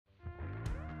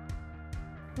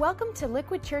Welcome to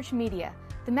Liquid Church Media.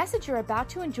 The message you're about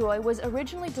to enjoy was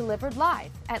originally delivered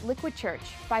live at Liquid Church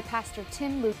by Pastor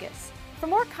Tim Lucas. For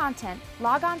more content,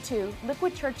 log on to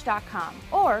liquidchurch.com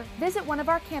or visit one of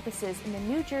our campuses in the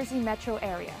New Jersey metro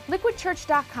area.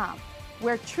 liquidchurch.com,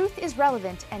 where truth is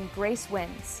relevant and grace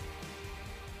wins.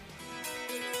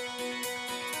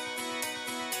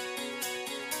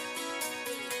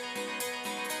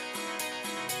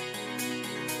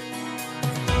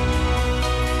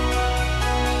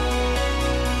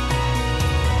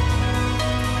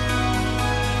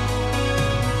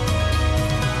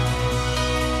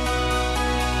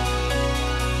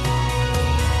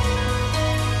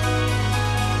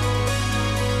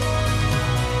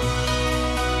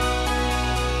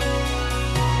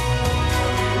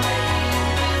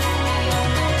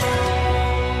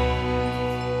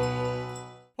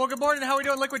 Well, good morning. How are we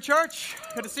doing, Liquid Church?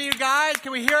 Good to see you guys.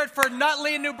 Can we hear it for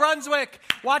Nutley and New Brunswick?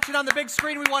 Watching on the big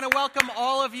screen, we want to welcome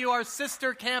all of you, our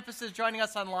sister campuses joining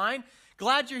us online.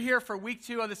 Glad you're here for week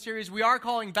 2 of the series we are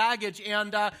calling Baggage,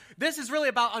 and this is really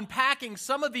about unpacking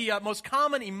some of the most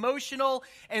common emotional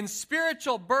and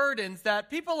spiritual burdens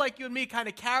that people like you and me kind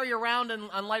of carry around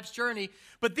on life's journey.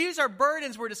 But these are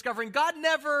burdens we're discovering God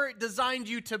never designed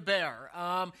you to bear.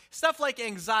 Stuff like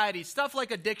anxiety, stuff like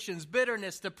addictions,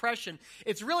 bitterness, depression.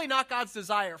 It's really not God's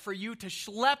desire for you to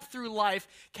schlep through life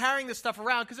carrying this stuff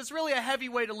around, because it's really a heavy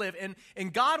way to live.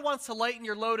 And God wants to lighten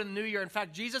your load in the new year. In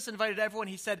fact, Jesus invited everyone.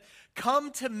 He said,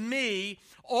 "Come to me,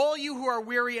 all you who are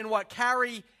weary and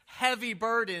carry heavy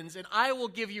burdens, and I will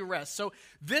give you rest." So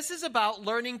this is about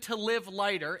learning to live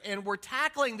lighter, and we're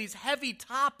tackling these heavy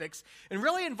topics and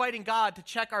really inviting God to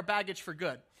check our baggage for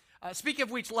good. Speaking of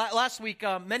which, last week,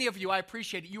 many of you, I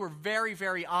appreciate it, you were very,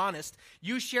 very honest.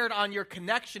 You shared on your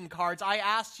connection cards. I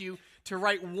asked you to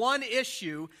write one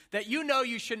issue that you know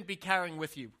you shouldn't be carrying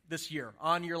with you this year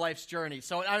on your life's journey.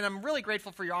 So I'm really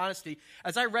grateful for your honesty.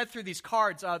 As I read through these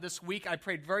cards this week, I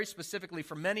prayed very specifically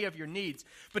for many of your needs.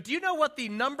 But do you know what the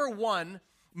number one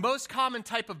most common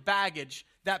type of baggage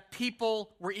that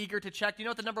people were eager to check? Do you know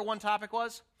what the number one topic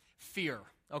was? Fear.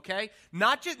 Okay?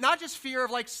 Not just fear of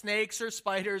like snakes or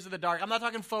spiders in the dark. I'm not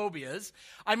talking phobias.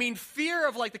 I mean fear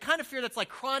of like the kind of fear that's like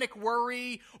chronic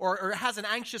worry or has an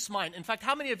anxious mind. In fact,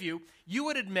 how many of you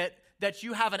would admit that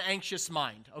you have an anxious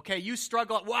mind? Okay? You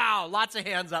struggle, wow, lots of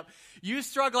hands up. You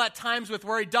struggle at times with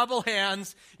worry, double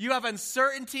hands. You have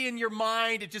uncertainty in your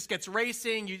mind. It just gets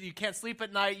racing. You can't sleep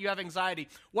at night. You have anxiety.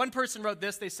 One person wrote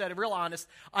this. They said, real honest,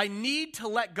 "I need to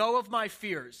let go of my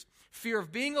fears. Fear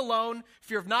of being alone,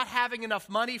 fear of not having enough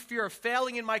money, fear of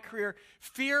failing in my career,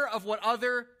 fear of what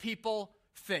other people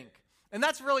think." And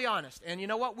that's really honest. And you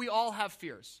know what? We all have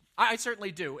fears. I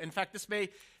certainly do. In fact, this may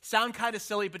sound kind of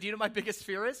silly, but do you know what my biggest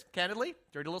fear is? Candidly,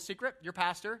 dirty little secret, your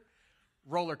pastor,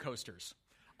 roller coasters.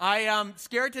 I am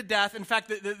scared to death. In fact,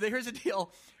 here's the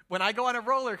deal. When I go on a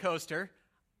roller coaster,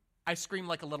 I scream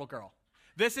like a little girl.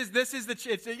 It's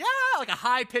like a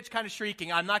high-pitched kind of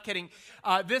shrieking. I'm not kidding.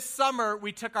 This summer,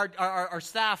 we took our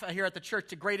staff here at the church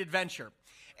to Great Adventure.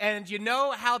 And you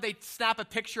know how they snap a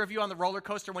picture of you on the roller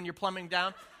coaster when you're plummeting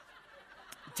down?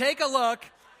 Take a look.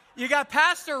 You got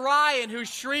Pastor Ryan,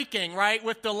 who's shrieking, right,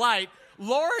 with delight.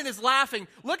 Lauren is laughing.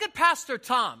 Look at Pastor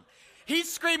Tom.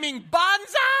 He's screaming,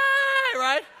 "Bonsai!"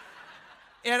 right?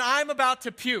 And I'm about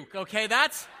to puke, okay?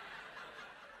 That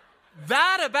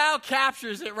about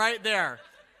captures it right there.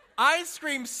 I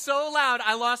screamed so loud,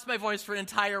 I lost my voice for an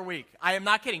entire week. I am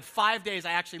not kidding. 5 days,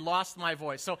 I actually lost my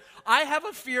voice. So I have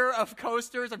a fear of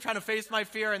coasters. I'm trying to face my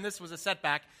fear, and this was a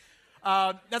setback.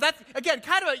 Now that's, again,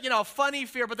 kind of a funny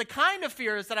fear, but the kind of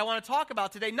fears that I want to talk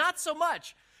about today, not so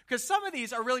much. Because some of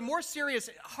these are really more serious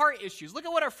heart issues. Look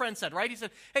at what our friend said, right? He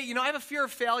said, "Hey, I have a fear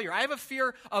of failure. I have a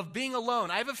fear of being alone.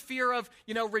 I have a fear of,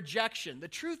 rejection." The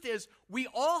truth is, we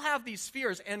all have these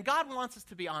fears, and God wants us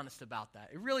to be honest about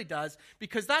that. It really does,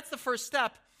 because that's the first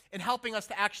step in helping us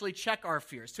to actually check our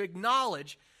fears, to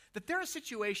acknowledge that there are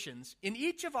situations in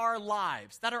each of our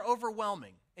lives that are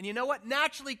overwhelming. And you know what?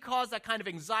 Naturally cause that kind of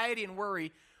anxiety and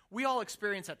worry we all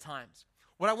experience at times.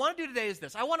 What I want to do today is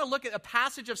this. I want to look at a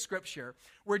passage of Scripture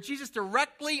where Jesus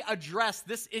directly addressed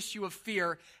this issue of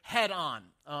fear head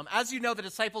on. As you know, the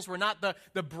disciples were not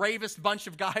the bravest bunch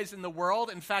of guys in the world.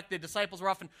 In fact, the disciples were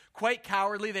often quite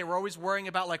cowardly. They were always worrying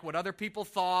about what other people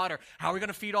thought, or how are we going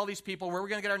to feed all these people, where are we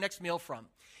going to get our next meal from.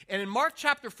 And in Mark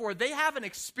chapter 4, they have an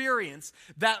experience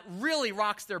that really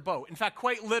rocks their boat. In fact,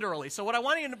 quite literally. So what I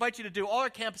want to invite you to do, all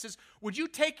our campuses, would you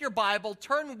take your Bible,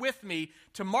 turn with me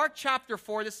to Mark chapter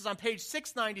 4. This is on page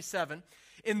 697.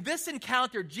 In this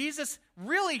encounter, Jesus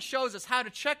really shows us how to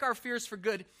check our fears for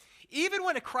good even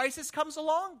when a crisis comes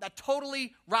along, that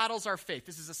totally rattles our faith.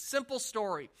 This is a simple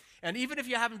story. And even if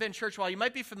you haven't been in church a while, you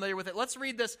might be familiar with it. Let's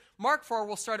read this. Mark 4,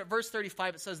 we'll start at verse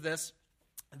 35. It says this,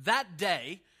 "That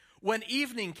day, when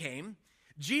evening came,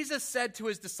 Jesus said to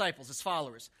his disciples, his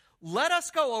followers, 'Let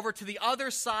us go over to the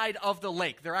other side of the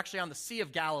lake.'" They're actually on the Sea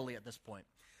of Galilee at this point.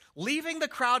 "Leaving the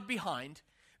crowd behind,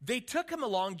 they took him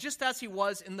along just as he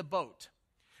was in the boat.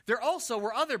 There also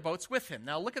were other boats with him."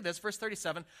 Now look at this, verse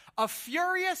 37. "A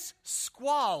furious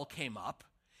squall came up,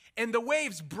 and the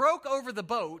waves broke over the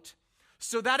boat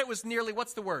so that it was nearly,"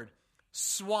 what's the word?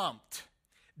 "Swamped.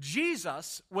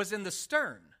 Jesus was in the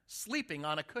stern, sleeping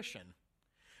on a cushion.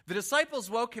 The disciples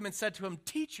woke him and said to him,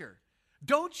 'Teacher,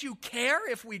 don't you care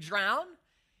if we drown?'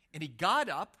 And he got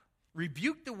up,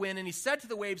 rebuked the wind, and he said to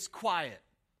the waves, 'Quiet,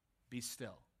 be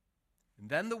still.' And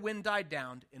then the wind died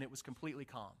down, and it was completely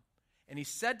calm. And he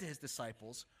said to his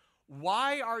disciples,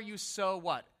 'Why are you so,'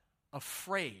 what?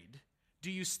 'Afraid?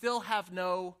 Do you still have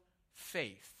no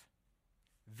faith?'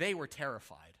 They were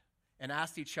terrified and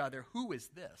asked each other, 'Who is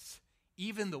this?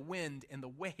 Even the wind and the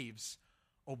waves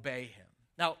obey him.'"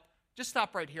 Now, just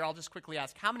stop right here. I'll just quickly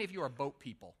ask, how many of you are boat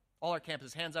people? All our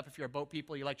campuses, hands up if you're a boat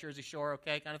people, you like Jersey Shore,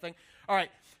 okay, kind of thing. All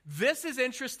right, this is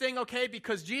interesting, okay,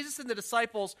 because Jesus and the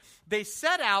disciples, they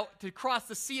set out to cross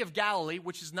the Sea of Galilee,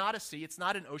 which is not a sea, it's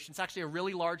not an ocean, it's actually a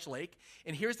really large lake.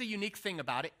 And here's the unique thing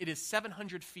about it. It is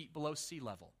 700 feet below sea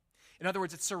level. In other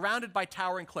words, it's surrounded by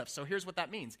towering cliffs. So here's what that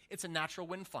means. It's a natural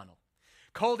wind funnel.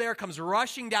 Cold air comes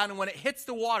rushing down, and when it hits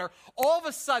the water, all of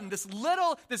a sudden, this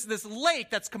lake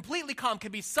that's completely calm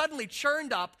can be suddenly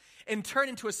churned up and turned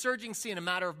into a surging sea in a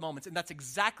matter of moments. And that's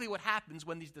exactly what happens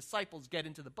when these disciples get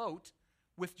into the boat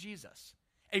with Jesus.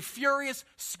 A furious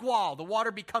squall. The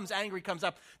water becomes angry, comes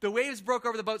up. The waves broke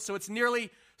over the boat, so it's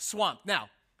nearly swamped. Now,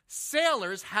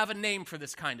 sailors have a name for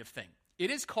this kind of thing.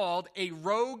 It is called a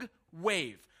rogue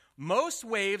wave. Most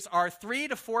waves are 3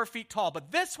 to 4 feet tall, but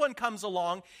this one comes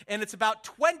along and it's about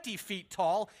 20 feet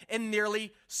tall and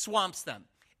nearly swamps them.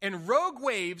 And rogue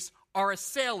waves are a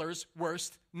sailor's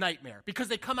worst nightmare because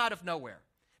they come out of nowhere.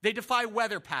 They defy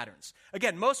weather patterns.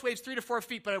 Again, most waves 3 to 4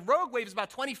 feet, but a rogue wave is about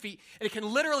 20 feet and it can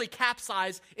literally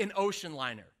capsize an ocean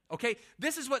liner. Okay?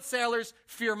 This is what sailors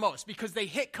fear most because they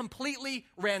hit completely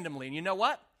randomly. And you know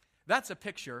what? That's a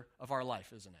picture of our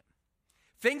life, isn't it?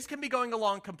 Things can be going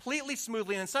along completely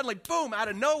smoothly, and then suddenly, boom, out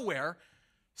of nowhere,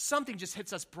 something just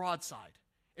hits us broadside.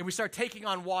 And we start taking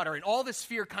on water, and all this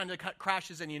fear kind of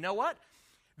crashes in. You know what?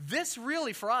 This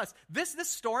really, for us, this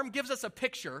storm gives us a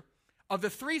picture of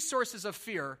the 3 sources of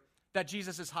fear that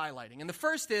Jesus is highlighting. And the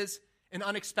first is an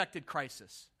unexpected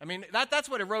crisis. I mean, that's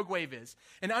what a rogue wave is.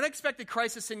 An unexpected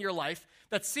crisis in your life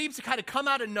that seems to kind of come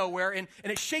out of nowhere, and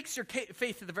it shakes your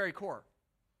faith to the very core.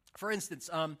 For instance,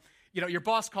 your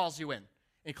boss calls you in.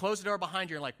 And he closes the door behind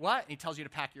you, and you're like, "What?" And he tells you to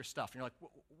pack your stuff. And you're like,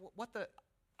 "What the?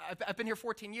 I've been here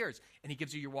 14 years. And he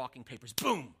gives you your walking papers.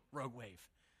 Boom, rogue wave.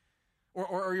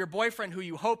 Or your boyfriend who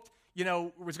you hoped,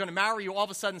 was going to marry you all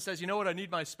of a sudden says, "You know what, I need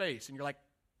my space." And you're like,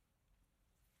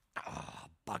 "Oh,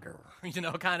 bugger."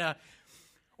 Kind of.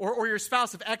 Or your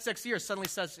spouse of XX years suddenly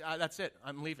says, "That's it,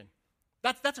 I'm leaving."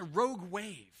 That's a rogue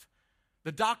wave.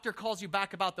 The doctor calls you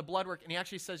back about the blood work, and he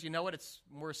actually says, "You know what, it's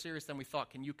more serious than we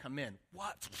thought. Can you come in?"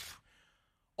 What?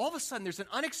 All of a sudden, there's an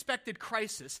unexpected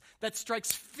crisis that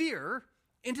strikes fear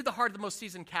into the heart of the most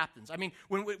seasoned captains. I mean,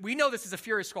 when we know this is a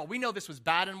furious squall. We know this was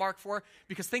bad in Mark 4,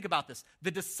 because think about this. The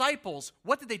disciples,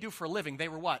 what did they do for a living? They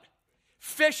were what?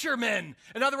 Fishermen.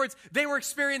 In other words, they were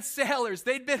experienced sailors.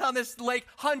 They'd been on this lake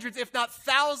hundreds, if not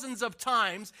thousands of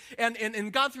times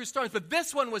and gone through storms. But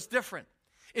this one was different.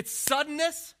 Its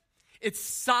suddenness, its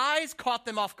size caught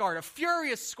them off guard. A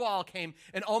furious squall came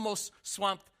and almost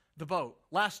swamped the boat.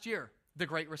 Last year, the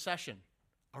Great Recession,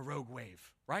 a rogue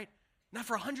wave, right? Now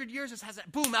for 100 years, this has that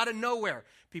boom out of nowhere.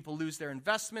 People lose their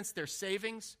investments, their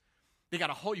savings. You got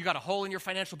a hole in your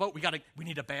financial boat. We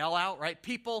need a bailout, right?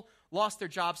 People lost their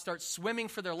jobs, start swimming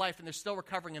for their life, and they're still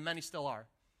recovering, and many still are.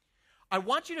 I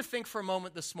want you to think for a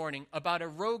moment this morning about a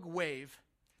rogue wave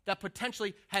that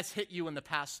potentially has hit you in the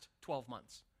past 12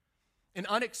 months. An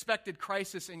unexpected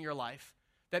crisis in your life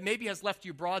that maybe has left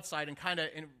you broadside and kind of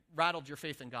rattled your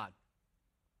faith in God.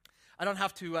 I don't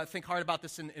have to think hard about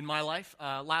this in my life.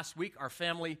 Last week, our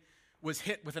family was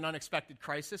hit with an unexpected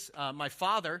crisis. My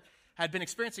father had been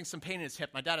experiencing some pain in his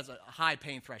hip. My dad has a high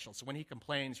pain threshold, so when he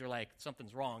complains, you're like,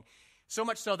 something's wrong. So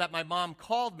much so that my mom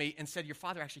called me and said, "Your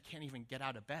father actually can't even get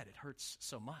out of bed. It hurts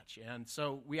so much." And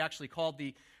so we actually called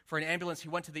for an ambulance. He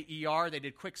went to the ER. They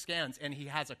did quick scans, and he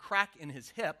has a crack in his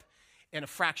hip and a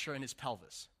fracture in his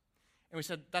pelvis. And we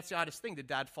said, "That's the oddest thing. Did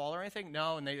Dad fall or anything?"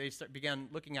 No, and they began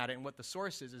looking at it, and what the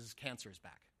source is cancer is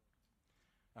back.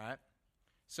 All right?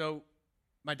 So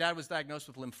my dad was diagnosed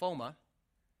with lymphoma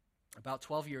about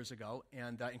 12 years ago,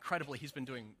 and incredibly, he's been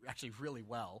doing actually really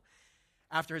well.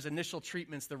 After his initial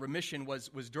treatments, the remission was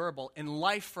durable, and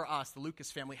life for us, the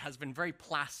Lucas family, has been very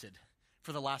placid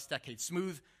for the last decade.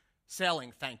 Smooth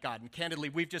sailing, thank God. And candidly,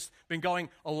 we've just been going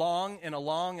along and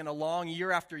along and along,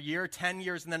 year after year, 10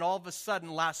 years, and then all of a sudden,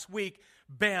 last week,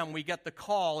 bam, we get the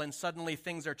call, and suddenly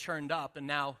things are churned up, and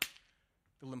now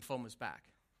the lymphoma's back.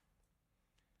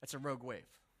 That's a rogue wave.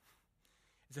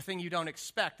 It's a thing you don't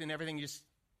expect, and everything you just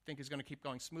think is going to keep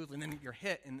going smoothly, and then you're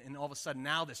hit, and all of a sudden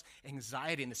now this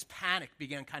anxiety and this panic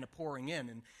began kind of pouring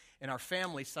in, and our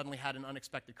family suddenly had an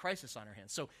unexpected crisis on our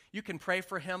hands. So you can pray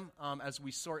for him as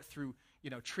we sort through,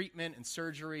 treatment and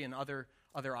surgery and other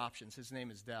options. His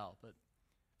name is Dell, but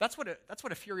that's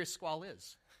what a furious squall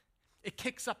is. It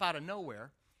kicks up out of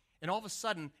nowhere, and all of a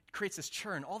sudden it creates this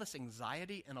churn. All this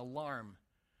anxiety and alarm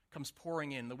comes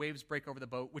pouring in. The waves break over the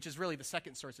boat, which is really the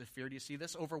second source of fear. Do you see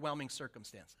this? Overwhelming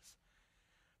circumstances.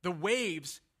 The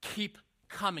waves keep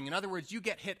coming. In other words, you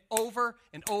get hit over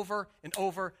and over and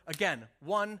over again,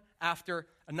 one after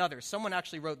another. Someone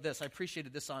actually wrote this. I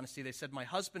appreciated this honesty. They said, my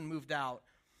husband moved out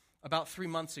about 3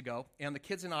 months ago, and the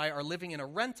kids and I are living in a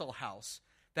rental house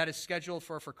that is scheduled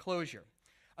for foreclosure.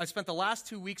 I spent the last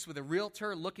 2 weeks with a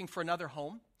realtor looking for another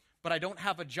home, but I don't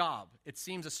have a job. It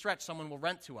seems a stretch someone will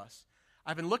rent to us.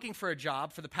 I've been looking for a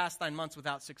job for the past 9 months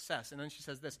without success. And then she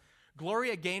says this,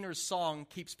 Gloria Gaynor's song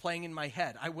keeps playing in my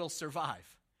head, I will survive.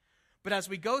 But as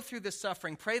we go through this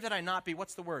suffering, pray that I not be,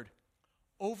 what's the word?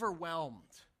 Overwhelmed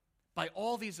by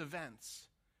all these events,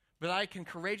 but I can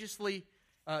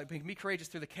be courageous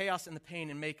through the chaos and the pain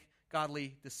and make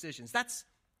godly decisions. That's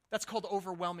called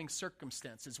overwhelming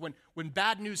circumstances. When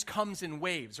bad news comes in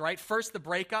waves, right? First the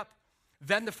breakup,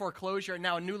 then the foreclosure, and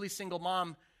now a newly single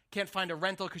mom can't find a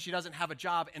rental because she doesn't have a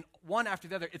job, and one after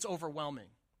the other, it's overwhelming.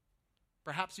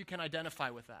 Perhaps you can identify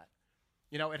with that.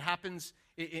 It happens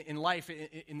in life,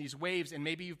 in these waves, and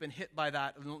maybe you've been hit by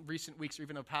that in recent weeks or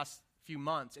even the past few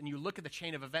months, and you look at the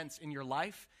chain of events in your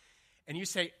life, and you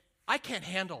say, I can't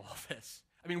handle all this.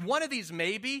 I mean, one of these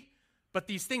maybe, but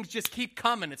these things just keep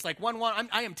coming. It's like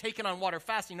I am taking on water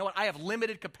fast. You know what? I have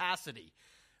limited capacity.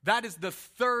 That is the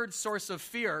third source of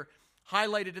fear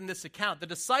highlighted in this account. The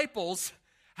disciples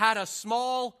had a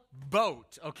small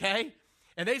boat, okay?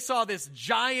 And they saw this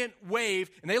giant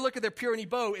wave, and they look at their puny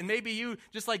boat, and maybe you,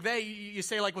 just like you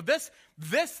say, like, well,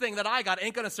 this thing that I got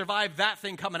ain't going to survive that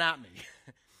thing coming at me.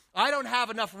 I don't have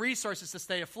enough resources to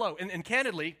stay afloat. And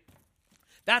candidly,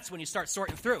 that's when you start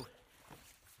sorting through.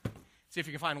 See if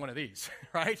you can find one of these,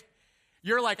 right?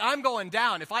 You're like, I'm going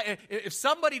down. If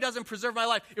somebody doesn't preserve my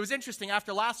life. It was interesting.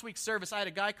 After last week's service, I had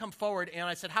a guy come forward, and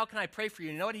I said, how can I pray for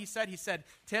you? You know what he said? He said,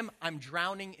 Tim, I'm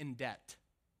drowning in debt.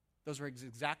 Those were his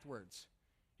exact words.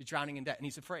 He's drowning in debt, and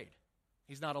he's afraid.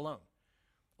 He's not alone.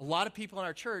 A lot of people in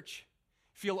our church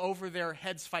feel over their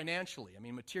heads financially. I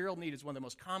mean, material need is one of the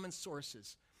most common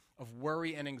sources of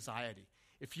worry and anxiety.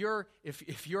 If you're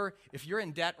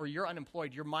in debt or you're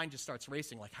unemployed, your mind just starts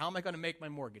racing. Like, how am I going to make my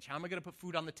mortgage? How am I going to put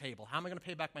food on the table? How am I going to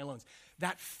pay back my loans?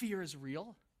 That fear is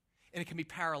real, and it can be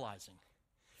paralyzing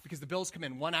because the bills come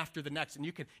in one after the next, and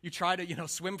you try to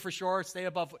swim for shore, stay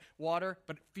above water,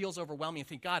 but it feels overwhelming. And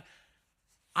think, God,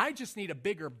 I just need a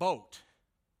bigger boat.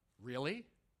 Really?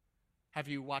 Have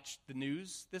you watched the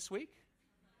news this week?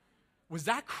 Was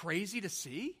that crazy to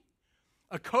see?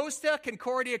 A Costa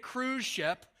Concordia cruise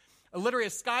ship, literally a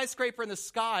skyscraper in the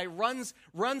sky, runs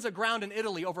aground in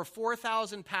Italy, over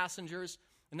 4,000 passengers,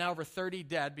 and now over 30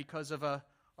 dead because of a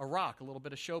rock, a little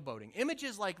bit of showboating.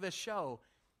 Images like this show,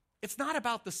 it's not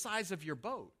about the size of your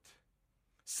boat.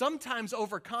 Sometimes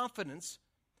overconfidence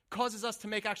causes us to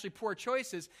make actually poor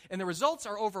choices, and the results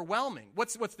are overwhelming.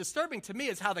 What's disturbing to me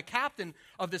is how the captain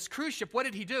of this cruise ship, what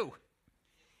did he do?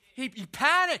 He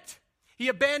panicked. He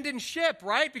abandoned ship,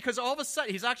 right? Because all of a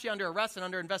sudden, he's actually under arrest and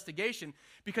under investigation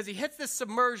because he hits this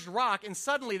submerged rock, and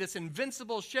suddenly this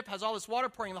invincible ship has all this water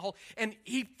pouring in the hole, and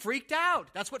he freaked out.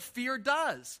 That's what fear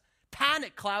does.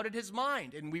 Panic clouded his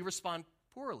mind, and we respond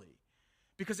poorly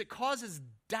because it causes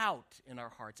doubt in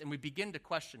our hearts, and we begin to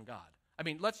question God. I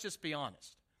mean, let's just be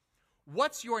honest.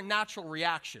 What's your natural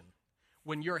reaction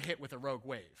when you're hit with a rogue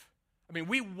wave? I mean,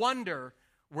 we wonder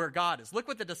where God is. Look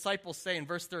what the disciples say in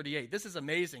verse 38. This is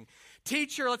amazing.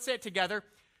 Teacher, let's say it together.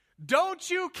 Don't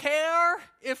you care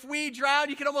if we drown?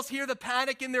 You can almost hear the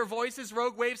panic in their voices.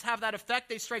 Rogue waves have that effect.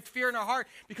 They strike fear in our heart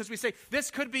because we say,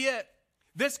 this could be it.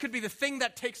 This could be the thing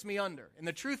that takes me under. And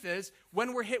the truth is,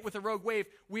 when we're hit with a rogue wave,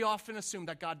 we often assume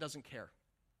that God doesn't care.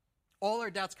 All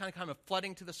our doubts kind of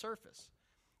flooding to the surface.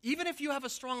 Even if you have a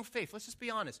strong faith, let's just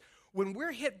be honest. When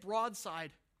we're hit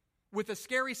broadside with a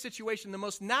scary situation, the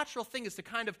most natural thing is to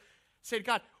kind of say to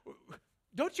God,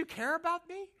 don't you care about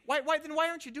me? Why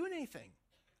aren't you doing anything?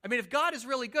 I mean, if God is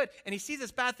really good and he sees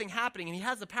this bad thing happening and he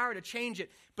has the power to change it,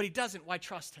 but he doesn't, why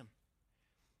trust him?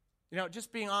 You know,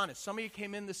 just being honest, some of you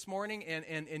came in this morning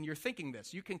and you're thinking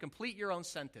this. You can complete your own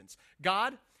sentence.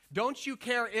 God, don't you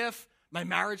care if my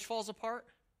marriage falls apart?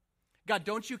 God,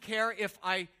 don't you care if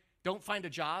I don't find a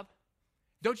job?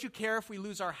 Don't you care if we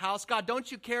lose our house? God,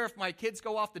 don't you care if my kids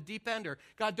go off the deep end? Or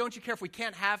God, don't you care if we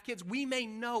can't have kids? We may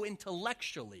know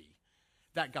intellectually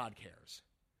that God cares,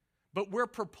 but we're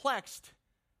perplexed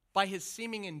by his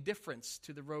seeming indifference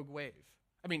to the rogue wave.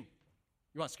 I mean,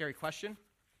 you want a scary question?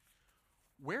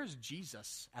 Where's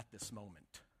Jesus at this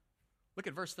moment? Look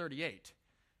at verse 38.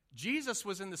 Jesus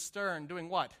was in the stern doing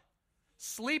what?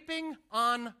 Sleeping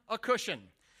on a cushion.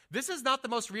 This is not the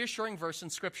most reassuring verse in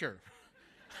Scripture.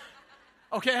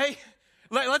 Okay?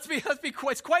 Let's be,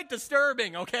 it's quite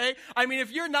disturbing, okay? I mean,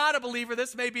 if you're not a believer,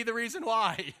 this may be the reason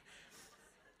why.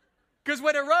 Because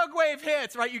when a rogue wave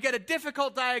hits, right, you get a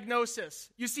difficult diagnosis.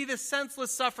 You see this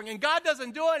senseless suffering, and God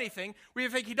doesn't do anything. We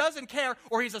think he doesn't care,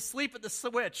 or he's asleep at the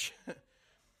switch.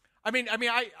 I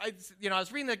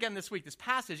was reading again this week, this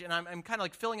passage, and I'm kind of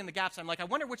like filling in the gaps. I'm like, I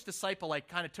wonder which disciple like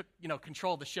kind of took,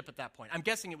 control of the ship at that point. I'm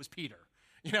guessing it was Peter.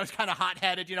 It's kind of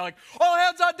hot-headed, like, all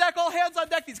hands on deck, all hands on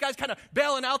deck. These guys kind of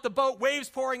bailing out the boat, waves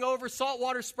pouring over, salt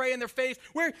water spray in their face.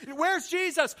 Where's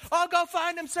Jesus? I'll go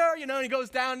find him, sir. And he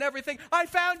goes down and everything. I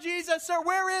found Jesus, sir.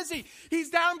 Where is he? He's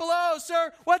down below,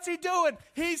 sir. What's he doing?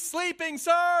 He's sleeping,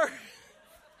 sir.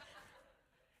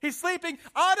 He's sleeping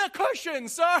on a cushion,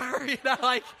 sir.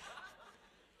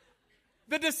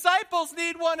 The disciples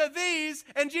need one of these,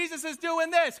 and Jesus is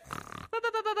doing this.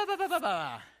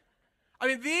 I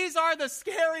mean, these are the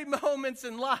scary moments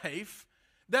in life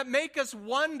that make us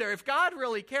wonder if God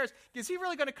really cares. Is he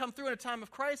really going to come through in a time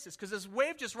of crisis? Because this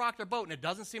wave just rocked our boat, and it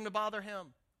doesn't seem to bother him.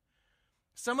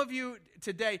 Some of you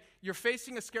today, you're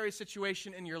facing a scary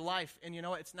situation in your life, and you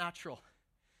know what? It's natural.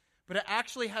 But it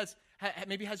actually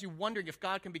maybe has you wondering if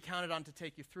God can be counted on to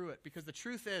take you through it. Because the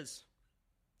truth is,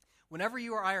 whenever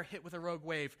you or I are hit with a rogue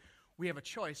wave, we have a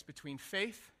choice between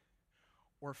faith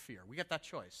or fear. We get that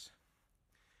choice.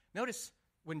 Notice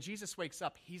when Jesus wakes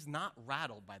up, he's not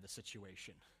rattled by the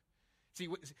situation. See,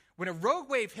 when a rogue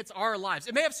wave hits our lives,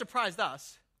 it may have surprised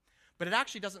us, but it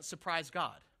actually doesn't surprise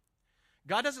God.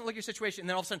 God doesn't look at your situation and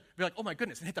then all of a sudden be like, oh my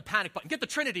goodness, and hit the panic button. Get the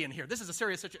Trinity in here. This is a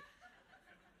serious situation.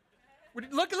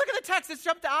 Look at the text that's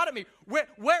jumped out at me.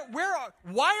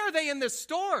 Why are they in this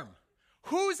storm?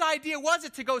 Whose idea was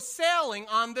it to go sailing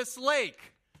on this lake?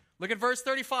 Look at verse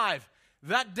 35.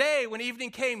 That day when evening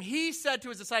came, he said to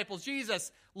his disciples,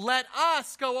 Jesus, let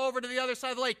us go over to the other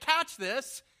side of the lake. Catch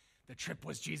this. The trip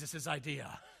was Jesus'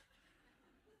 idea.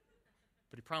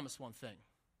 But he promised one thing.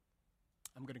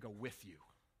 I'm going to go with you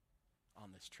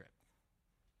on this trip.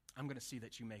 I'm going to see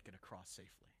that you make it across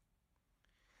safely.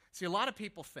 See, a lot of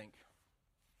people think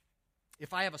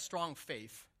if I have a strong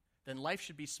faith, then life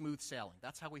should be smooth sailing.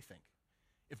 That's how we think.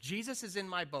 If Jesus is in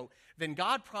my boat, then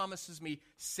God promises me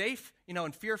safe,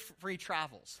 and fear-free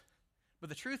travels. But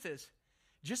the truth is,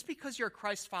 just because you're a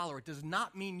Christ follower does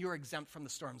not mean you're exempt from the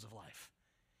storms of life.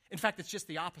 In fact, it's just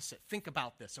the opposite. Think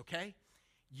about this, okay?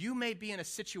 You may be in a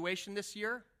situation this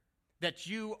year that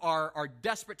you are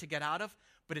desperate to get out of,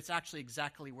 but it's actually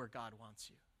exactly where God wants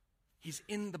you. He's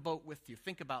in the boat with you.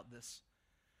 Think about this.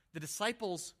 The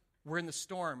disciples were in the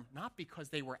storm not because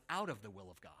they were out of the will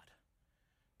of God,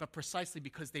 but precisely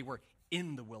because they were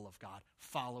in the will of God,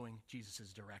 following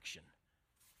Jesus' direction.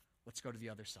 Let's go to the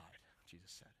other side,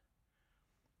 Jesus said.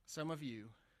 Some of you,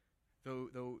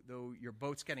 though your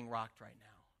boat's getting rocked right now,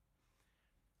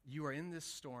 you are in this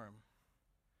storm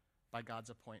by God's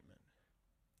appointment.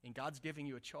 And God's giving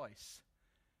you a choice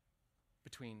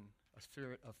between a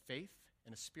spirit of faith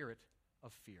and a spirit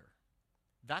of fear.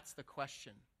 That's the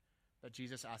question that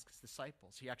Jesus asked his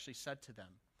disciples. He actually said to them,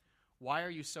 why are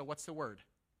you so, what's the word?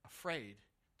 Afraid.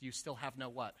 Do you still have no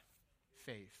what?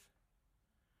 Faith.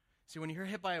 See, when you're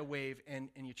hit by a wave and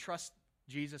you trust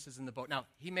Jesus is in the boat. Now,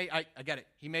 I get it.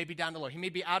 He may be down below. He may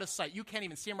be out of sight. You can't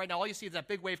even see him right now. All you see is that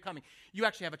big wave coming. You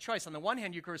actually have a choice. On the one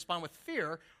hand, you could respond with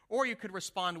fear, or you could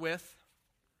respond with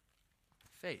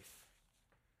faith.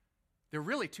 They're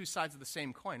really two sides of the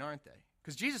same coin, aren't they?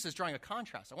 Because Jesus is drawing a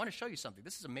contrast. I want to show you something.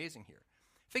 This is amazing here.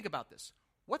 Think about this.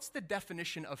 What's the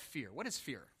definition of fear? What is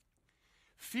fear?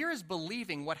 Fear is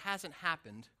believing what hasn't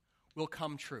happened will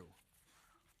come true.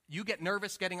 You get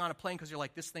nervous getting on a plane because you're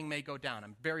like, this thing may go down.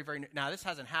 I'm very, very, now this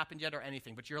hasn't happened yet or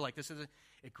anything, but you're like,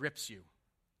 it grips you.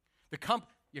 Did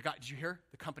you hear?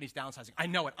 The company's downsizing. I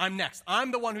know it. I'm next.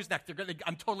 I'm the one who's next.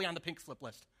 I'm totally on the pink slip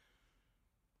list.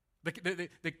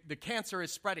 The cancer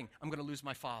is spreading. I'm going to lose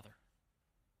my father.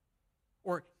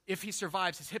 Or if he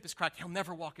survives, his hip is cracked, he'll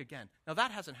never walk again. Now,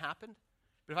 that hasn't happened.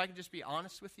 But if I can just be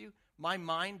honest with you, my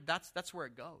mind, that's where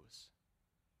it goes.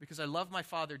 Because I love my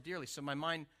father dearly, so my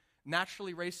mind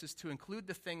naturally races to include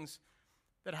the things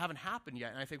that haven't happened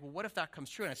yet. And I think, well, what if that comes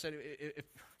true? And I said, if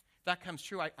that comes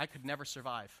true, I could never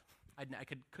survive. I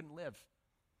couldn't live.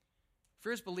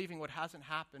 Fear is believing what hasn't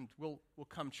happened will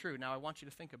come true. Now, I want you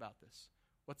to think about this.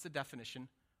 What's the definition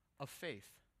of faith?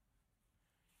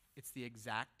 It's the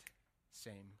exact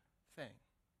same thing.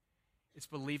 It's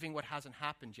believing what hasn't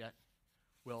happened yet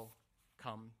will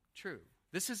come true.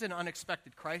 This is an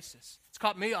unexpected crisis. It's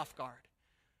caught me off guard.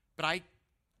 But I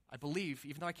believe,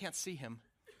 even though I can't see him,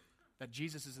 that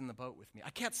Jesus is in the boat with me. I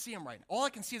can't see him right now. All I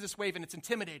can see is this wave, and it's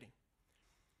intimidating.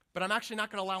 But I'm actually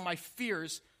not going to allow my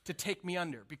fears to take me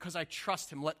under because I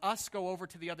trust him. Let us go over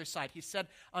to the other side. He said,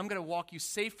 I'm going to walk you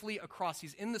safely across.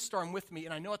 He's in the storm with me,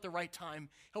 and I know at the right time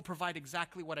he'll provide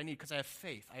exactly what I need because I have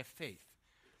faith. I have faith.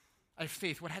 I have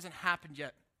faith. What hasn't happened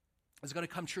yet is going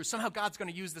to come true. Somehow God's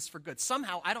going to use this for good.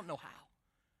 Somehow, I don't know how,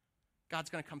 God's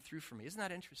going to come through for me. Isn't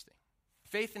that interesting?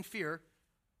 Faith and fear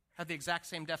have the exact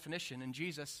same definition, and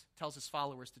Jesus tells his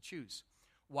followers to choose.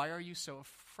 Why are you so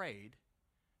afraid?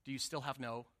 Do you still have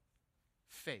no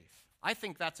faith? I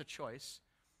think that's a choice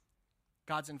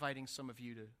God's inviting some of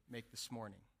you to make this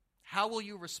morning. How will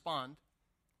you respond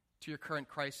to your current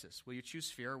crisis? Will you choose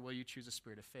fear, or will you choose a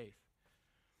spirit of faith?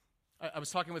 I was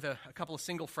talking with a couple of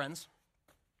single friends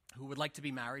who would like to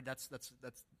be married. That's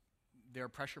their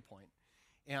pressure point.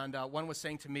 And one was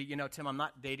saying to me, Tim, I'm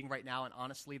not dating right now, and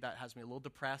honestly, that has me a little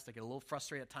depressed. I get a little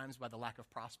frustrated at times by the lack of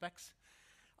prospects.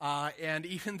 And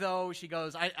even though she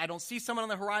goes, I don't see someone on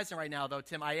the horizon right now, though,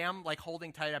 Tim, I am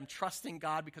holding tight. I'm trusting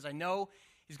God because I know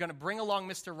he's going to bring along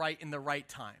Mr. Right in the right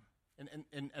time.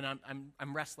 And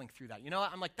I'm wrestling through that.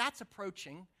 I'm like, that's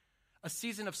approaching a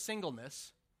season of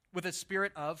singleness with a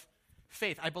spirit of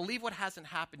faith. I believe what hasn't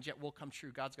happened yet will come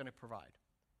true. God's going to provide.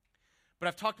 But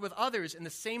I've talked with others in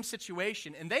the same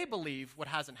situation, and they believe what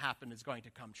hasn't happened is going to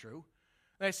come true.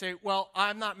 They say, well,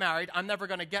 I'm not married. I'm never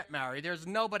going to get married. There's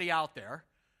nobody out there.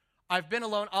 I've been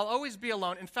alone. I'll always be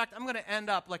alone. In fact, I'm going to end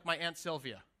up like my Aunt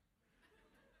Sylvia,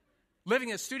 living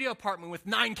in a studio apartment with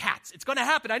 9 cats. It's going to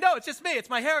happen. I know. It's just me. It's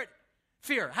my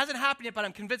fear. It hasn't happened yet, but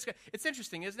I'm convinced. It's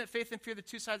interesting, isn't it? Faith and fear, the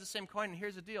two sides of the same coin. And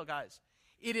here's the deal, guys.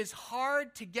 It is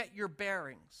hard to get your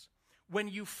bearings when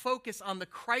you focus on the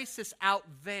crisis out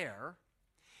there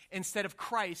instead of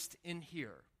Christ in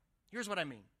here. Here's what I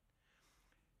mean.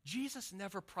 Jesus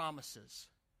never promises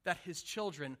that his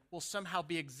children will somehow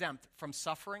be exempt from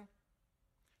suffering,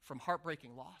 from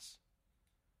heartbreaking loss,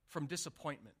 from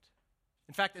disappointment.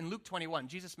 In fact, in Luke 21,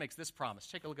 Jesus makes this promise.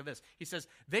 Take a look at this. He says,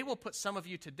 they will put some of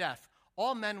you to death.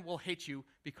 All men will hate you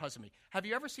because of me. Have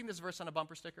you ever seen this verse on a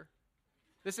bumper sticker?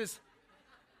 This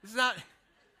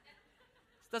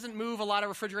doesn't move a lot of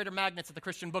refrigerator magnets at the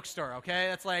Christian bookstore, okay?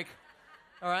 That's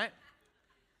all right?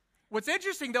 What's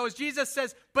interesting, though, is Jesus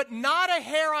says, but not a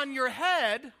hair on your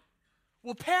head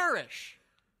will perish.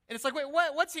 And it's like, wait,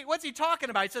 what's he talking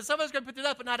about? He says, some of us are going to put to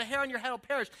death, but not a hair on your head will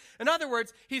perish. In other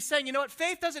words, he's saying, you know what?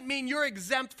 Faith doesn't mean you're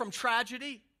exempt from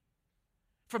tragedy,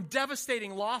 from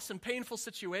devastating loss and painful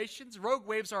situations. Rogue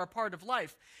waves are a part of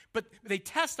life, but they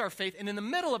test our faith. And in the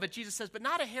middle of it, Jesus says, but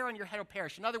not a hair on your head will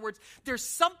perish. In other words, there's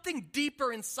something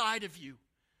deeper inside of you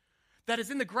that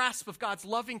is in the grasp of God's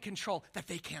loving control that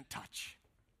they can't touch.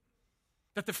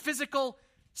 That the physical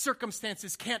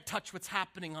circumstances can't touch what's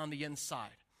happening on the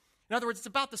inside. In other words, it's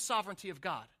about the sovereignty of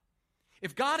God.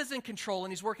 If God is in control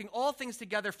and he's working all things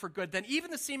together for good, then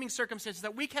even the seeming circumstances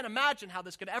that we can't imagine how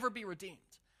this could ever be redeemed,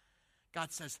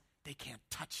 God says they can't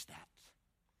touch that.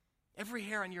 Every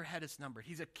hair on your head is numbered.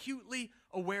 He's acutely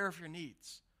aware of your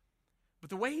needs. But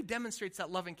the way he demonstrates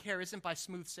that love and care isn't by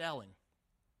smooth sailing,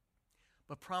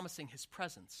 but promising his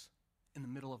presence in the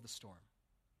middle of the storm.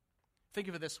 Think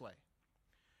of it this way.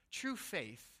 True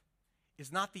faith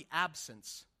is not the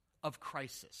absence of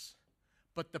crisis,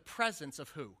 but the presence of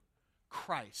who?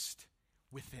 Christ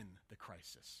within the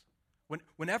crisis.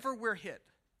 Whenever we're hit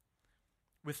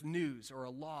with news or a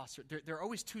loss, there are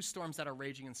always two storms that are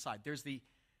raging inside. There's the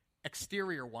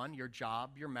exterior one, your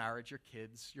job, your marriage, your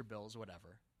kids, your bills,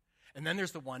 whatever. And then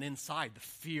there's the one inside, the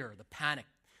fear, the panic,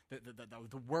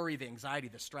 the worry, the anxiety,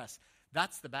 the stress.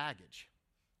 That's the baggage.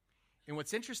 And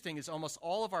what's interesting is almost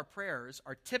all of our prayers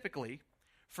are typically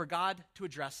for God to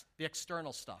address the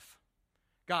external stuff.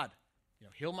 God,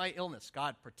 heal my illness.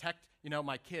 God, protect,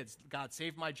 my kids. God,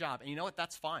 save my job. And you know what?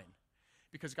 That's fine.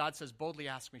 Because God says, boldly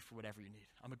ask me for whatever you need.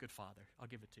 I'm a good father. I'll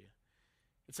give it to you.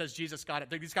 It says Jesus got it.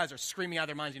 These guys are screaming out of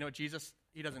their minds. You know what, Jesus,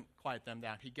 he doesn't quiet them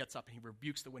down. He gets up and he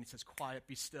rebukes the wind. He says, quiet,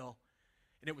 be still.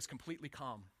 And it was completely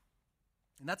calm.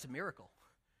 And that's a miracle.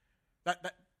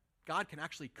 That God can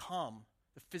actually calm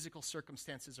the physical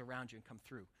circumstances around you and come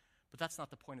through. But that's not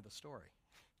the point of the story,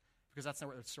 because that's not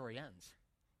where the story ends.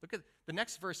 Look at the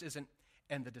next verse isn't,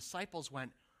 and the disciples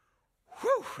went,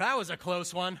 whew, that was a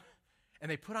close one.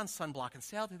 And they put on sunblock and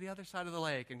sailed to the other side of the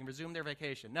lake and resumed their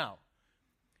vacation. No.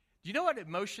 Do you know what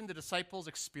emotion the disciples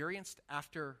experienced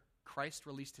after Christ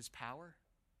released his power?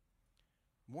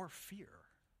 More fear.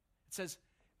 It says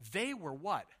they were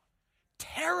what?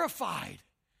 Terrified.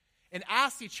 And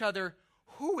asked each other,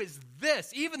 who is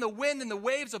this? Even the wind and the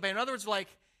waves obey. In other words,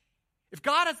 like, if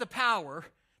God has the power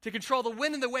to control the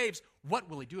wind and the waves, what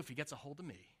will he do if he gets a hold of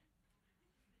me?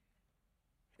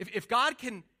 If God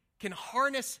can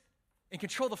harness and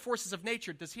control the forces of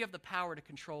nature, does he have the power to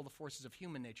control the forces of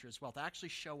human nature as well, to actually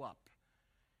show up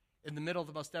in the middle of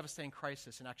the most devastating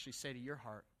crisis and actually say to your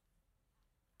heart,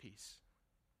 peace,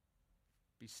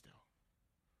 be still,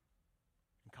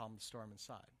 and calm the storm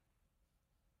inside?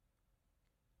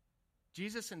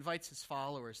 Jesus invites his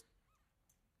followers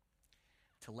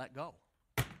to let go,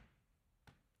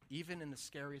 even in the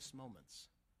scariest moments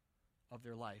of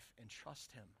their life, and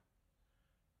trust him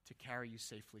to carry you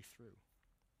safely through.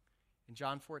 In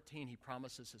John 14, he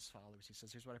promises his followers, he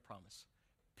says, here's what I promise.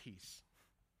 Peace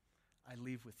I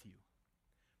leave with you.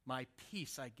 My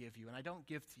peace I give you, and I don't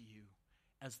give to you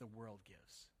as the world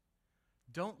gives.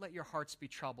 Don't let your hearts be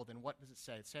troubled. And what does it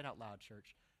say? Say it out loud,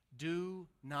 church. Do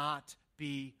not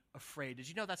be afraid. Did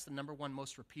you know that's the number one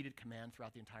most repeated command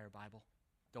throughout the entire Bible?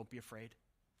 Don't be afraid.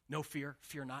 No fear.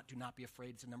 Fear not. Do not be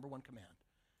afraid. It's the number one command.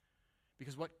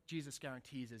 Because what Jesus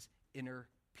guarantees is inner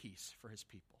peace for his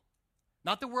people.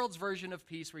 Not the world's version of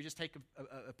peace where you just take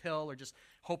a pill or just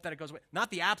hope that it goes away. Not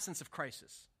the absence of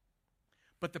crisis,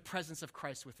 but the presence of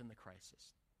Christ within the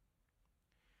crisis.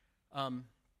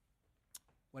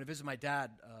 When I visited my dad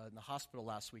in the hospital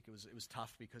last week, it was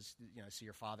tough because, I see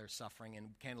your father suffering, and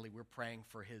candidly, we're praying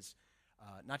for his,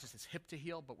 not just his hip to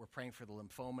heal, but we're praying for the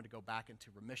lymphoma to go back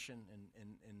into remission,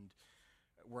 and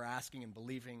we're asking and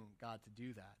believing God to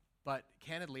do that. But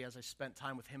candidly, as I spent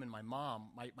time with him and my mom,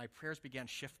 my prayers began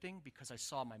shifting because I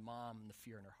saw my mom and the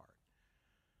fear in her heart.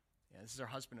 And this is her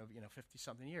husband of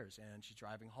 50-something years, and she's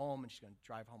driving home, and she's going to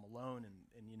drive home alone, and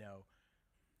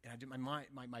I did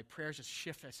my prayers just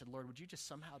shifted. I said, Lord, would you just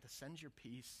somehow descend your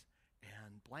peace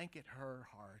and blanket her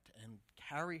heart and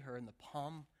carry her in the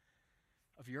palm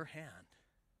of your hand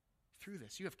through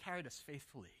this? You have carried us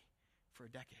faithfully for a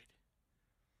decade.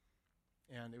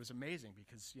 And it was amazing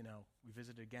because, we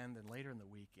visited again then later in the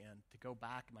week, and to go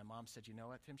back, and my mom said, you know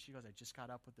what, Tim? She goes, I just got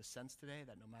up with the sense today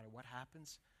that no matter what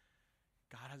happens,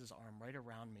 God has his arm right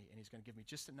around me, and he's going to give me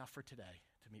just enough for today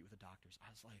to meet with the doctors. I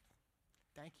was like,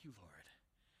 thank you, Lord,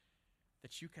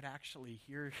 that you could actually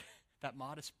hear that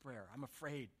modest prayer. I'm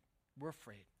afraid. We're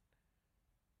afraid.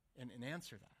 And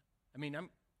answer that. I mean, I'm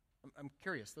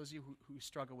curious, those of you who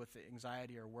struggle with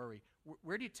anxiety or worry,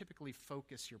 where do you typically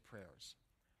focus your prayers?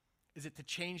 Is it to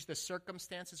change the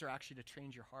circumstances or actually to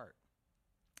change your heart?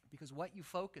 Because what you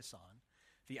focus on,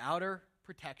 the outer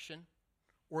protection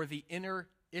or the inner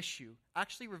issue,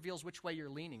 actually reveals which way you're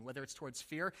leaning, whether it's towards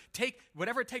fear, take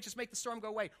whatever it takes, just make the storm go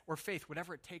away, or faith,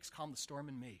 whatever it takes, calm the storm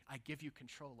in me. I give you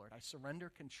control, Lord. I surrender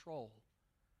control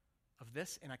of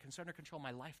this, and I can surrender control of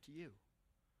my life to you.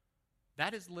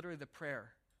 That is literally the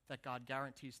prayer that God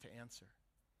guarantees to answer.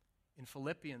 In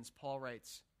Philippians, Paul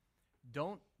writes,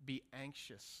 don't be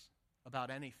anxious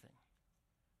about anything,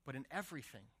 but in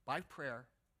everything, by prayer,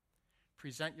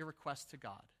 present your requests to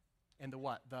God. And the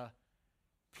what? The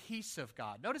peace of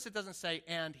God. Notice it doesn't say,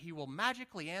 and he will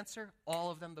magically answer all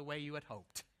of them the way you had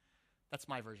hoped. That's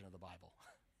my version of the Bible.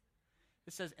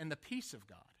 It says, and the peace of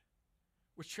God,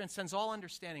 which transcends all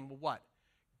understanding, will what?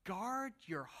 Guard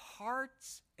your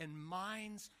hearts and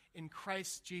minds in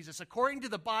Christ Jesus. According to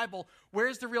the Bible,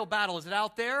 where's the real battle? Is it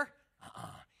out there?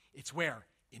 It's where?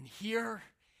 In here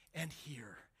and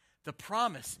here. The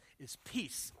promise is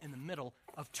peace in the middle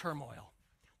of turmoil.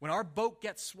 When our boat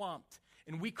gets swamped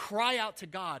and we cry out to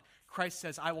God, Christ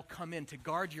says, I will come in to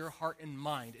guard your heart and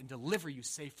mind and deliver you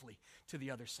safely to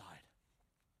the other side.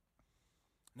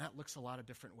 And that looks a lot of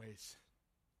different ways.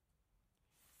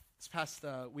 This past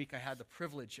week, I had the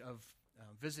privilege of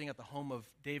visiting at the home of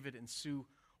David and Sue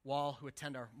Wall, who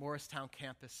attend our Morristown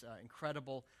campus.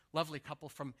 Incredible, lovely couple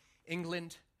from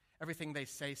England. Everything they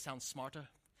say sounds smarter.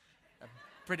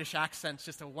 British accent's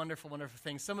just a wonderful, wonderful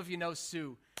thing. Some of you know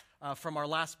Sue from our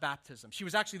last baptism. She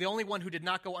was actually the only one who did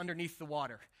not go underneath the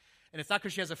water. And it's not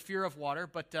because she has a fear of water,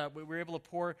 but we were able to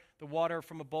pour the water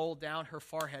from a bowl down her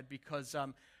forehead because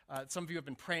some of you have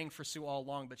been praying for Sue all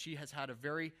along, but she has had a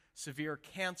very severe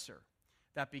cancer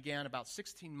that began about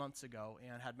 16 months ago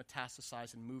and had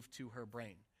metastasized and moved to her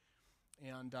brain.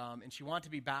 And she wanted to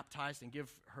be baptized and give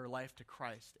her life to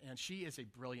Christ. And she is a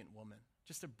brilliant woman,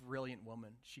 just a brilliant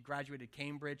woman. She graduated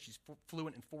Cambridge. She's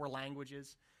fluent in 4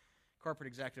 languages, corporate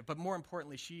executive. But more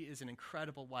importantly, she is an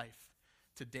incredible wife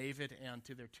to David and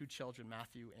to their 2 children,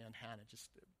 Matthew and Hannah. Just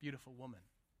a beautiful woman.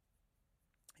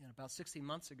 And about 16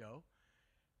 months ago,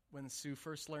 when Sue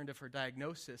first learned of her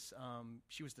diagnosis,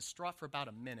 she was distraught for about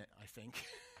a minute, I think.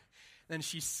 Then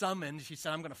she said,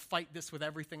 I'm going to fight this with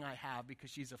everything I have, because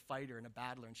she's a fighter and a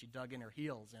battler, and she dug in her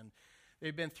heels. And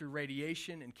they've been through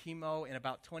radiation and chemo and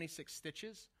about 26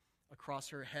 stitches across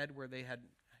her head where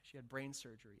she had brain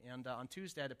surgery. And on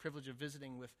Tuesday, I had the privilege of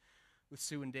visiting with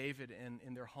Sue and David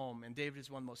in their home. And David is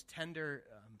one of the most tender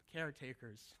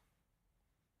caretakers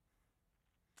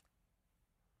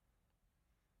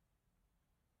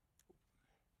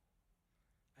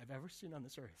I've ever seen on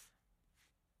this earth.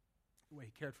 The way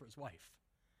he cared for his wife.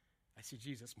 I see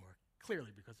Jesus more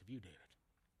clearly because of you, David.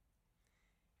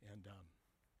 And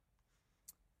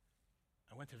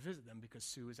I went to visit them because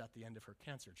Sue is at the end of her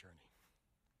cancer journey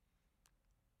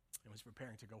and was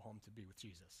preparing to go home to be with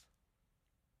Jesus.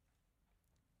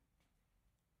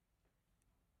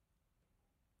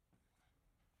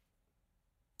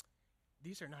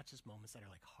 These are not just moments that are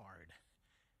like hard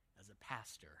as a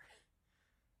pastor,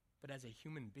 but as a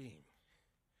human being.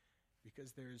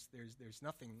 Because there's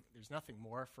nothing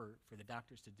more for the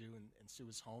doctors to do, and Sue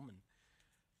is home and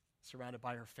surrounded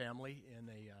by her family in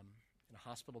a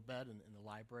hospital bed in the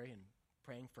library and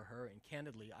praying for her. And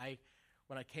candidly,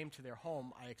 when I came to their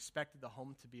home, I expected the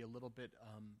home to be a little bit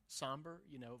somber,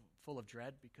 full of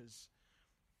dread, because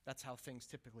that's how things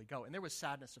typically go. And there was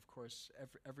sadness, of course.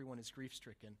 Everyone is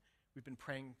grief-stricken. We've been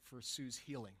praying for Sue's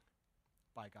healing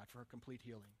by God, for her complete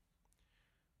healing.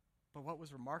 But what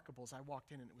was remarkable is I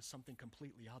walked in and it was something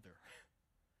completely other.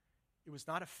 It was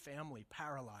not a family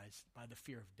paralyzed by the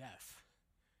fear of death,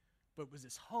 but it was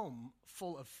this home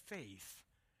full of faith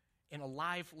and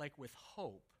alive like with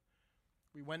hope.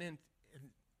 We went in and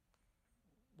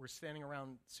we're standing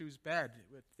around Sue's bed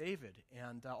with David,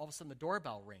 and all of a sudden the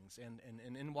doorbell rings, and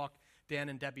in walk Dan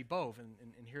and Debbie Bove,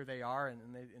 and here they are, and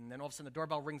then all of a sudden the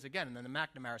doorbell rings again, and then the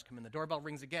McNamara's come in, the doorbell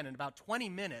rings again. In about 20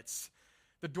 minutes,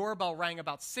 the doorbell rang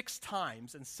about 6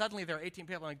 times, and suddenly there are 18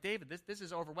 people. I'm like, David, this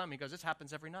is overwhelming. He goes, this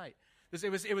happens every night.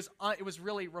 It was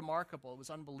really remarkable. It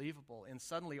was unbelievable. And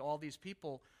suddenly all these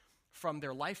people from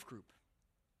their life group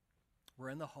were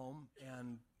in the home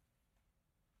and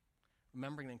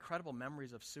remembering the incredible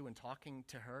memories of Sue and talking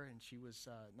to her, and she was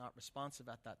not responsive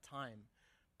at that time.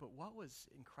 But what was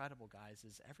incredible, guys,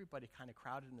 is everybody kind of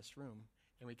crowded in this room,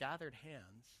 and we gathered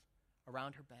hands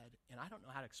around her bed, and I don't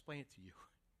know how to explain it to you.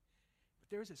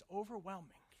 There was this overwhelming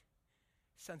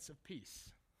sense of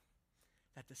peace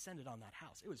that descended on that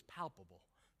house. It was palpable.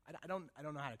 I don't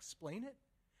know how to explain it.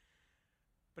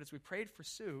 But as we prayed for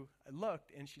Sue, I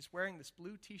looked, and she's wearing this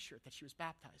blue T-shirt that she was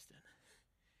baptized in.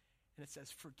 And it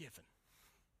says, forgiven.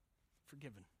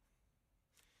 Forgiven.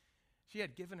 She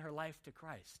had given her life to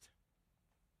Christ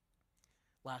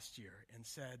last year and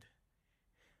said,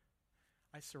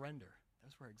 I surrender.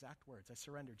 Those were her exact words. I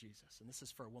surrender, Jesus. And this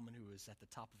is for a woman who is at the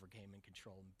top of her game in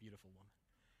control, and a beautiful woman.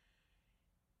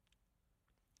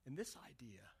 And this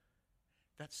idea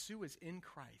that Sue is in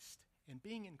Christ, and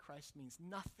being in Christ means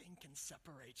nothing can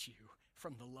separate you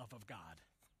from the love of God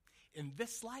in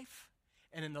this life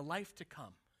and in the life to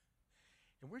come.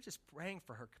 And we're just praying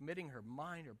for her, committing her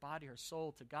mind, her body, her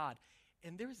soul to God.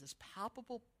 And there was this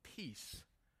palpable peace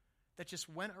that just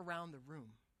went around the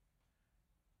room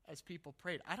as people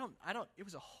prayed. It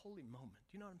was a holy moment.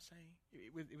 Do you know what I'm saying?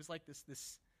 It was like this,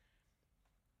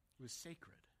 it was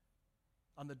sacred.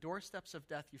 On the doorsteps of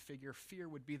death, you figure fear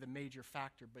would be the major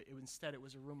factor, but instead it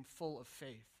was a room full of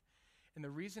faith. And the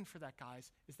reason for that,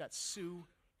 guys, is that Sue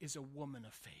is a woman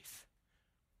of faith.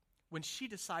 When she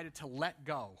decided to let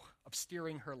go of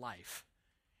steering her life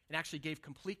and actually gave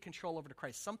complete control over to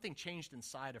Christ, something changed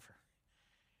inside of her.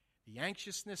 The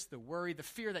anxiousness, the worry, the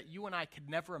fear that you and I could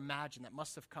never imagine that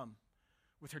must have come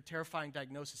with her terrifying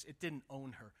diagnosis, it didn't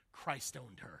own her. Christ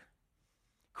owned her.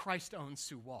 Christ owns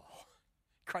Sue Wall.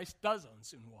 Christ does own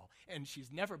Sue Wall. And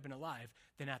she's never been alive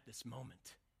than at this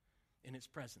moment in his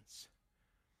presence.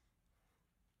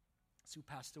 Sue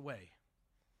passed away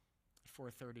at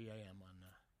 4:30 a.m. on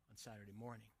Saturday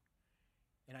morning.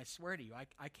 And I swear to you,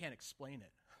 I can't explain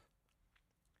it.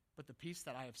 But the peace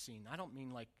that I have seen, I don't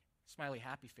mean like smiley,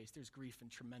 happy face. There's grief and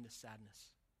tremendous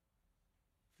sadness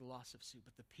the loss of Sue,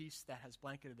 but the peace that has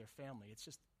blanketed their family. It's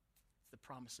the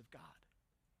promise of God.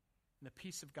 And the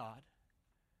peace of God,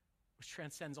 which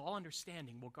transcends all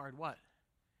understanding, will guard what?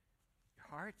 Your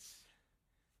hearts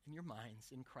and your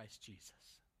minds in Christ Jesus.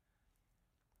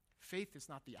 Faith is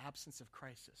not the absence of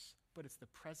crisis, but it's the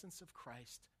presence of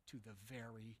Christ to the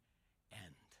very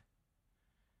end.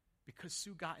 Because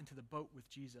Sue got into the boat with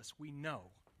Jesus, we know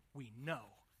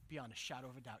beyond a shadow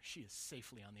of a doubt she is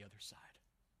safely on the other side.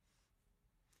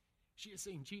 She is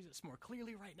seeing Jesus more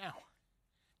clearly right now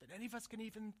than any of us can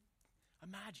even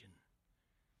imagine.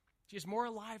 She is more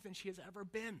alive than she has ever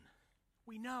been.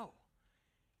 We know.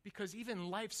 Because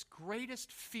even life's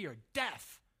greatest fear,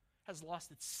 death, has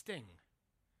lost its sting.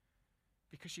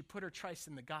 Because she put her trust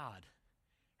in the God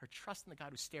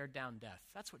who stared down death.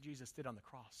 That's what Jesus did on the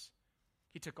cross.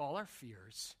 He took all our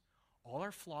fears, all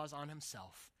our flaws on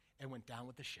himself, and went down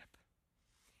with the ship.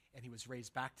 And he was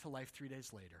raised back to life 3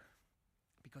 days later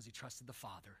because he trusted the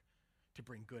Father to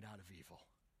bring good out of evil.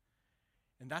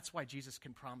 And that's why Jesus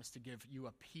can promise to give you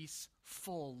a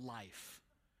peaceful life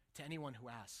to anyone who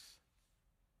asks.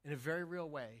 In a very real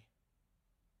way,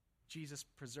 Jesus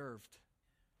preserved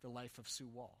the life of Sue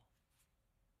Wall.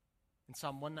 In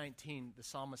Psalm 119, the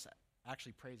psalmist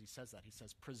actually prays, he says that. He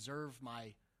says, preserve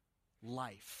my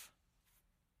life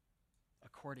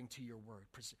according to your word.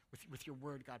 With your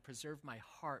word, God, preserve my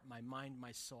heart, my mind,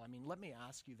 my soul. I mean, let me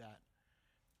ask you that.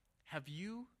 Have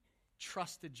you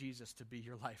trusted Jesus to be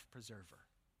your life preserver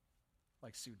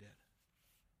like Sue did?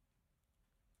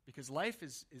 Because life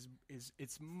is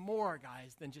it's more,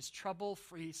 guys, than just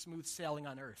trouble-free, smooth sailing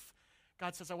on earth.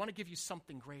 God says, I want to give you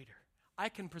something greater. I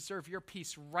can preserve your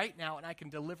peace right now, and I can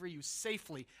deliver you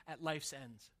safely at life's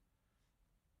end.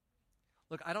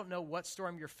 Look, I don't know what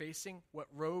storm you're facing, what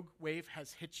rogue wave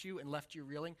has hit you and left you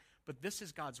reeling, but this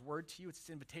is God's word to you. It's his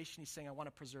invitation. He's saying, I want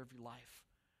to preserve your life.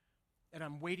 And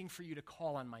I'm waiting for you to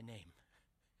call on my name.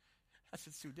 That's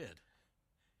what Sue did.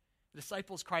 The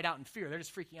disciples cried out in fear. They're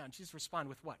just freaking out. And Jesus responded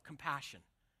with what? Compassion.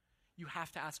 You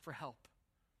have to ask for help.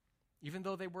 Even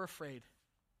though they were afraid,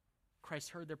 Christ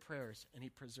heard their prayers, and he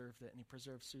preserved it, and he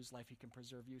preserved Sue's life. He can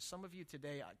preserve you. Some of you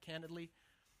today, candidly,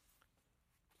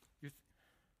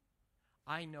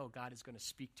 I know God is going to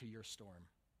speak to your storm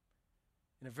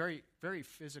in a very, very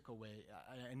physical way.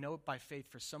 I know by faith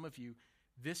for some of you,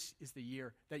 this is the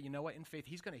year that, you know what, in faith,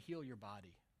 he's going to heal your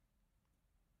body.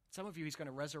 Some of you, he's going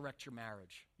to resurrect your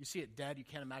marriage. You see it dead, you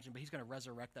can't imagine, but he's going to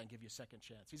resurrect that and give you a second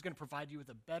chance. He's going to provide you with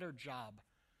a better job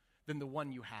than the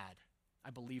one you had. I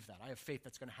believe that. I have faith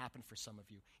that's going to happen for some of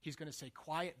you. He's going to say,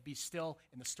 quiet, be still,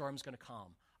 and the storm's going to calm.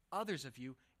 Others of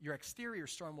you, your exterior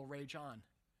storm will rage on.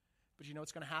 But you know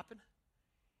what's going to happen?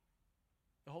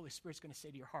 The Holy Spirit's going to say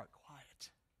to your heart,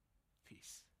 quiet,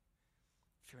 peace.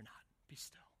 Fear not, be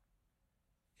still.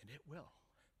 And it will.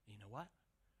 And you know what?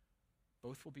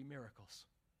 Both will be miracles.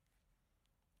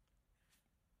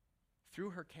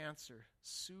 Through her cancer,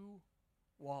 Sue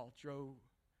Wall drew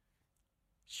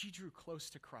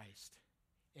close to Christ,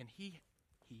 and he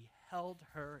held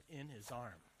her in his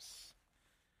arms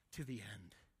to the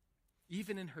end.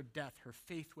 Even in her death, her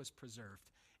faith was preserved,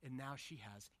 and now she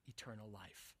has eternal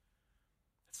life.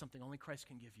 That's something only Christ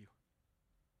can give you.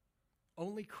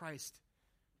 Only Christ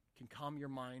can calm your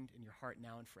mind and your heart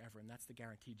now and forever, and that's the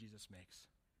guarantee Jesus makes.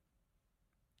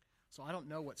 So I don't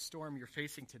know what storm you're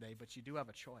facing today, but you do have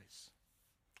a choice.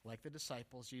 Like the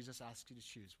disciples, Jesus asks you to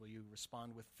choose. Will you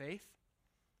respond with faith,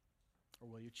 or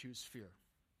will you choose fear?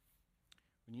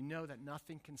 When you know that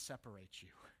nothing can separate you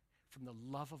from the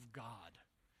love of God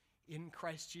in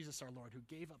Christ Jesus our Lord,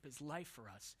 who gave up his life for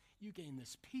us, you gain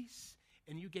this peace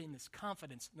and you gain this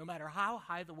confidence no matter how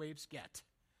high the waves get.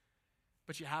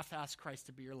 But you have to ask Christ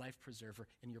to be your life preserver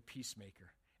and your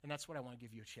peacemaker. And that's what I want to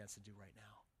give you a chance to do right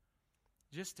now.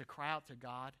 Just to cry out to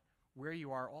God where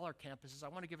you are, all our campuses. I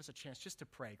want to give us a chance just to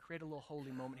pray, create a little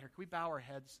holy moment here. Can we bow our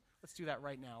heads? Let's do that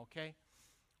right now, okay?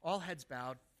 All heads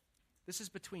bowed. This is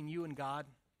between you and God,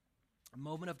 a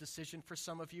moment of decision for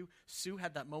some of you. Sue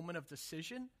had that moment of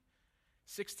decision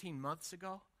 16 months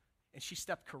ago, and she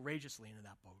stepped courageously into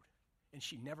that boat, and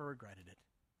she never regretted it.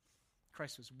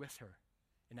 Christ was with her,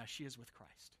 and now she is with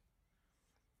Christ.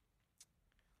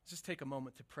 Let's just take a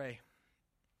moment to pray.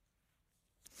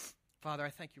 Father,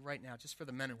 I thank you right now just for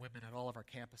the men and women at all of our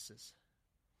campuses.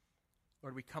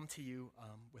 Lord, we come to you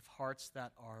with hearts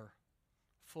that are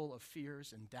full of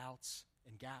fears and doubts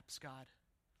and gaps, God.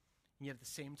 And yet at the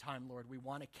same time, Lord, we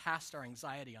want to cast our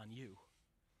anxiety on you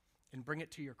and bring it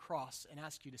to your cross and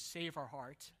ask you to save our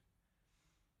heart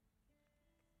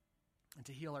and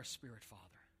to heal our spirit, Father.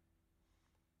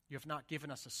 You have not given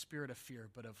us a spirit of fear,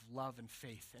 but of love and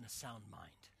faith and a sound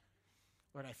mind.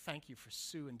 Lord, I thank you for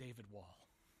Sue and David Wall.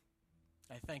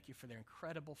 I thank you for their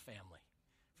incredible family,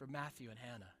 for Matthew and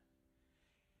Hannah.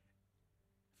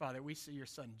 Father, we see your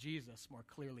son Jesus more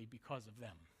clearly because of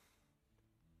them.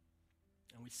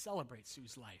 And we celebrate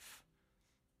Sue's life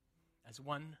as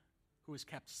one who is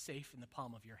kept safe in the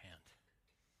palm of your hand.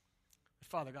 But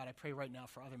Father God, I pray right now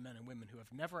for other men and women who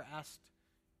have never asked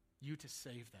you to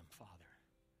save them, Father,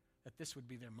 that this would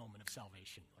be their moment of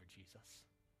salvation, Lord Jesus.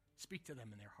 Speak to them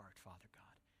in their heart, Father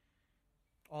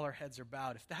God. All our heads are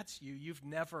bowed. If that's you, you've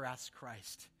never asked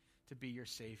Christ to be your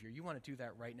Savior. You want to do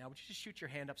that right now. Would you just shoot your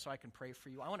hand up so I can pray for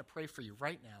you? I want to pray for you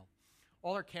right now.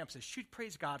 All our campuses,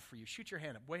 praise God for you. Shoot your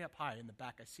hand up, way up high in the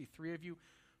back. I see 3 of you,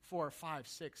 4, 5,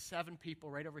 6, 7 people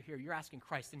right over here. You're asking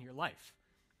Christ into your life.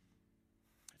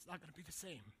 It's not going to be the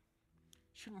same.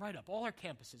 Shoot them right up. All our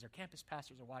campuses, our campus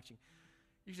pastors are watching.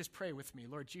 You just pray with me.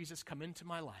 Lord Jesus, come into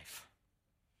my life.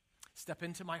 Step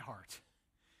into my heart.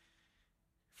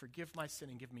 Forgive my sin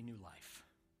and give me new life.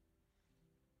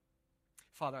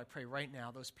 Father, I pray right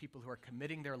now those people who are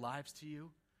committing their lives to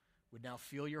you would now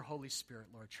feel your Holy Spirit,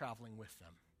 Lord, traveling with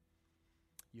them.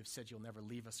 You have said you'll never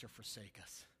leave us or forsake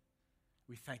us.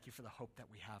 We thank you for the hope that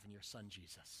we have in your Son,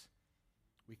 Jesus.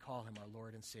 We call him our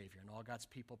Lord and Savior. And all God's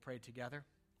people prayed together.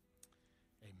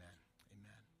 Amen.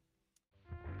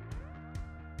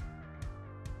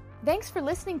 Thanks for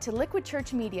listening to Liquid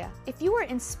Church Media. If you were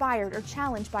inspired or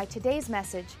challenged by today's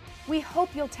message, we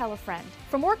hope you'll tell a friend.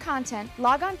 For more content,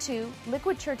 log on to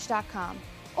liquidchurch.com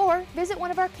or visit one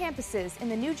of our campuses in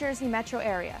the New Jersey metro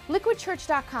area.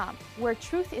 Liquidchurch.com, where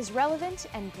truth is relevant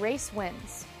and grace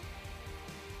wins.